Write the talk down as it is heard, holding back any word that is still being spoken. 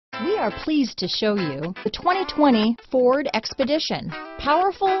We are pleased to show you the 2020 Ford Expedition.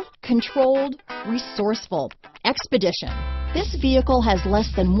 Powerful, controlled, resourceful. Expedition. This vehicle has less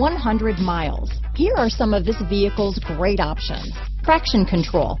than 100 miles. Here are some of this vehicle's great options: traction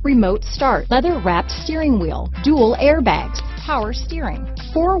control, remote start, leather-wrapped steering wheel, dual airbags, power steering,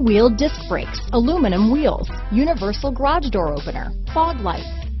 four-wheel disc brakes, aluminum wheels, universal garage door opener, fog lights,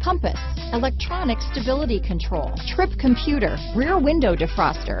 compass, electronic stability control, trip computer, rear window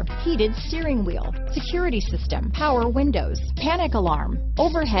defroster, heated steering wheel, security system, power windows, panic alarm,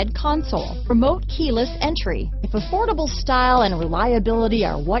 overhead console, remote keyless entry. If affordable style and reliability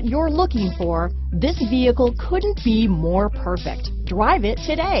are what you're looking for, this vehicle couldn't be more perfect. Drive it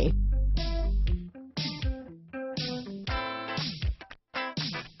today.